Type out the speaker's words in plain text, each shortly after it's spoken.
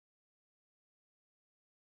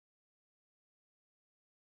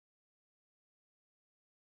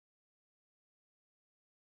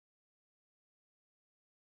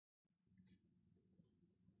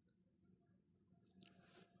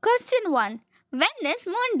Question 1. When is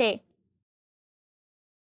Moon Day?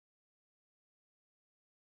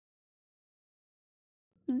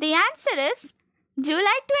 The answer is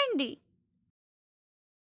July 20.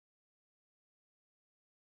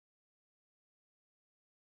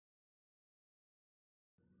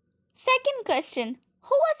 Second question.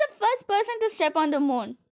 Who was the first person to step on the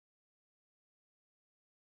moon?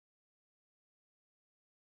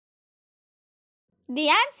 The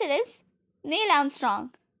answer is Neil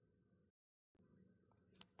Armstrong.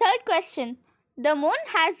 Third question. The moon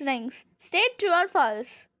has rings. State true or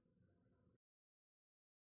false?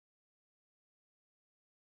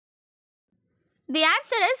 The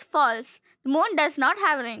answer is false. The moon does not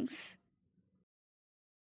have rings.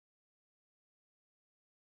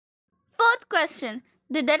 Fourth question.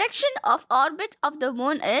 The direction of orbit of the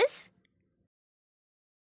moon is?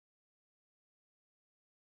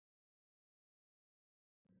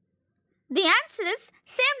 The answer is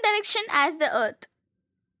same direction as the earth.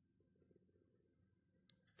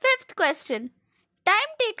 Fifth question.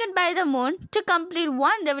 Time taken by the moon to complete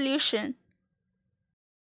one revolution.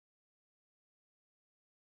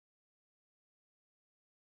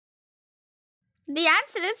 The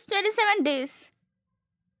answer is 27 days.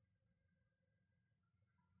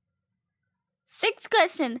 Sixth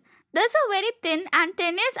question. There's a very thin and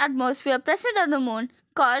tenuous atmosphere present on the moon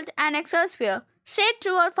called an exosphere. State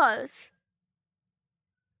true or false?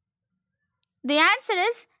 The answer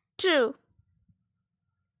is true.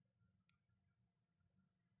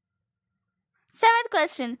 Seventh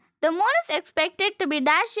question. The moon is expected to be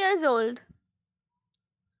dash years old.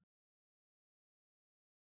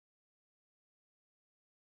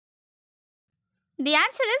 The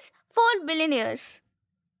answer is 4 billion years.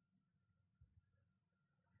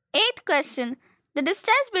 Eighth question. The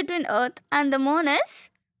distance between Earth and the moon is?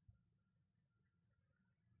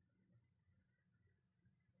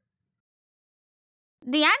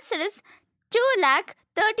 The answer is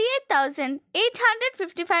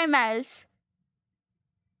 2,38,855 miles.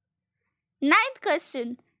 Ninth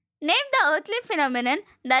question. Name the earthly phenomenon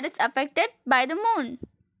that is affected by the moon.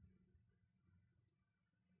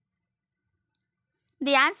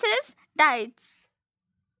 The answer is tides.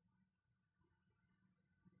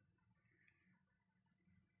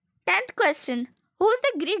 10th question. Who is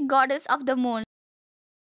the Greek goddess of the moon?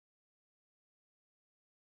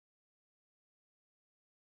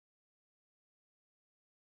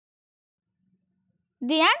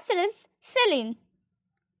 The answer is Selene.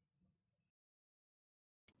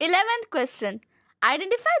 11th question.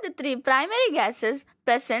 Identify the three primary gases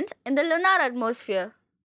present in the lunar atmosphere.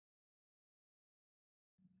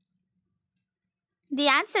 The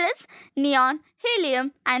answer is neon,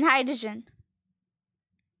 helium, and hydrogen.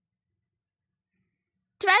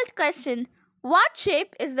 12th question. What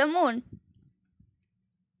shape is the moon?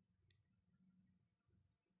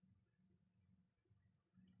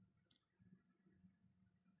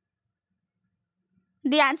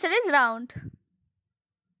 The answer is round.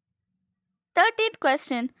 13th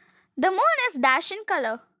question. The moon is dash in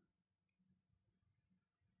color.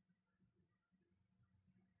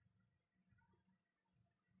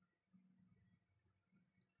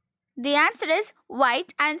 The answer is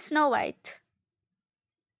white and snow white.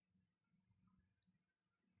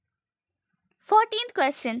 14th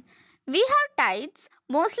question. We have tides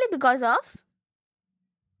mostly because of?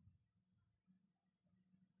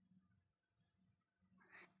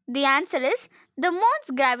 The answer is the moon's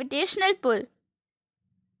gravitational pull.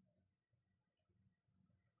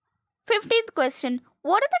 15th question.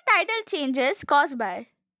 What are the tidal changes caused by?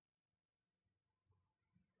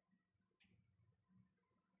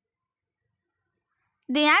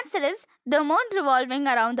 The answer is the moon revolving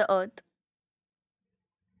around the earth.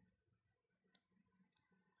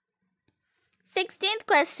 16th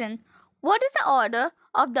question. What is the order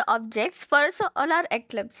of the objects for a solar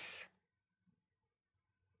eclipse?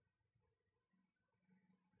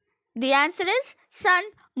 The answer is Sun,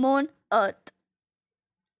 Moon, Earth.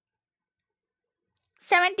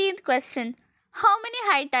 17th question. How many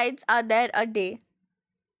high tides are there a day?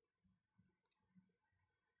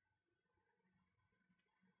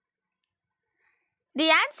 The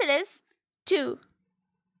answer is 2.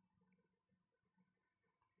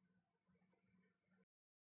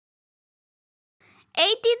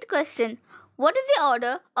 18th question. What is the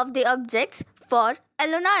order of the objects for a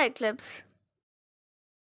lunar eclipse?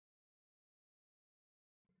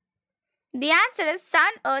 The answer is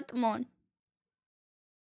Sun, Earth, Moon.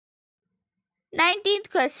 19th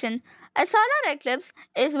question. A solar eclipse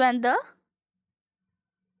is when the?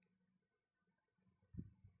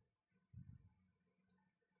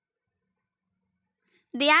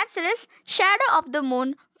 The answer is shadow of the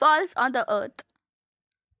moon falls on the earth.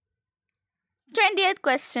 20th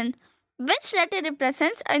question. Which letter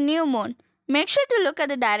represents a new moon? Make sure to look at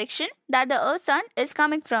the direction that the Earth's sun is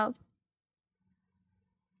coming from.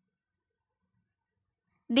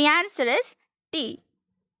 The answer is T.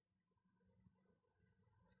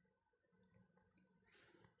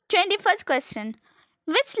 21st question.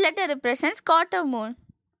 Which letter represents quarter moon?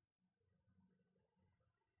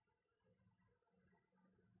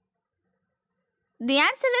 The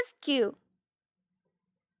answer is Q.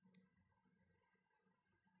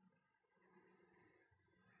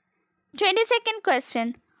 22nd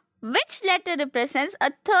question. Which letter represents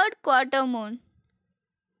a third quarter moon?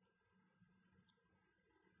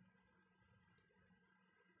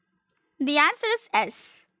 The answer is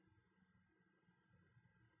S.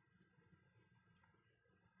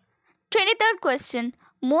 23rd question.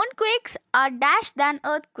 Moonquakes are dash than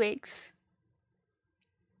earthquakes.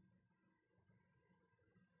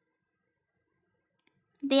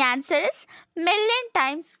 The answer is million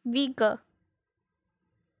times weaker.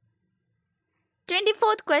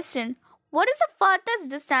 24th question. What is the farthest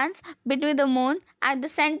distance between the moon and the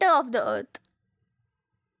center of the earth?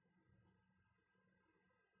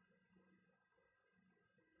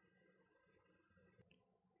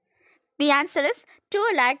 The answer is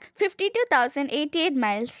 2,52,088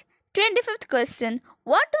 miles. 25th question.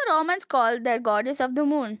 What do Romans call their goddess of the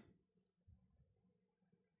moon?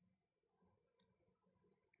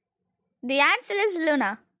 The answer is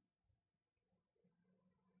Luna.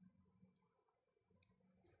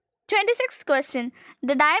 26th question.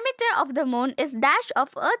 The diameter of the moon is dash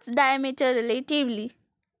of Earth's diameter relatively.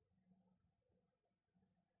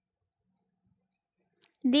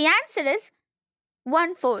 The answer is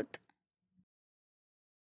 1/4.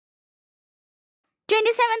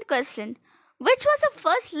 27th question. Which was the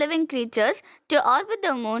first living creatures to orbit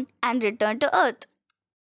the moon and return to Earth?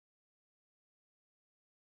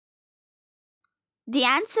 The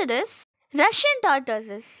answer is Russian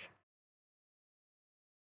tortoises.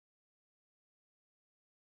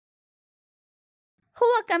 Who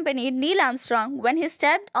accompanied Neil Armstrong when he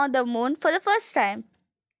stepped on the moon for the first time?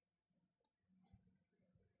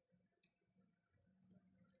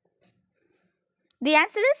 The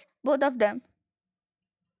answer is both of them.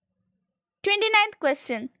 29th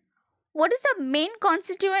question. What is the main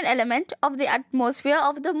constituent element of the atmosphere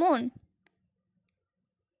of the moon?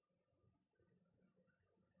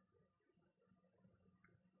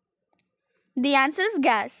 The answer is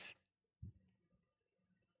gas.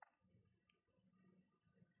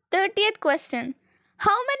 30th question.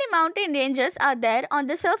 How many mountain ranges are there on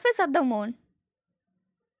the surface of the moon?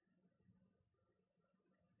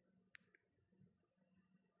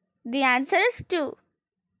 The answer is 2.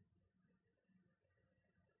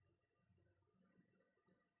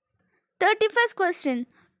 31st question.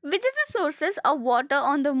 Which is the sources of water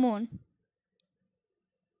on the moon?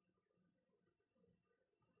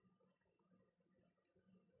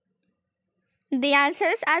 The answer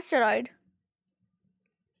is asteroid.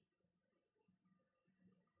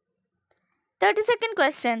 32nd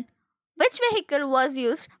question. Which vehicle was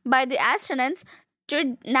used by the astronauts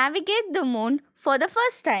to navigate the moon for the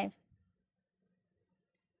first time?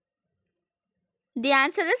 The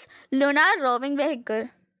answer is Lunar roving vehicle.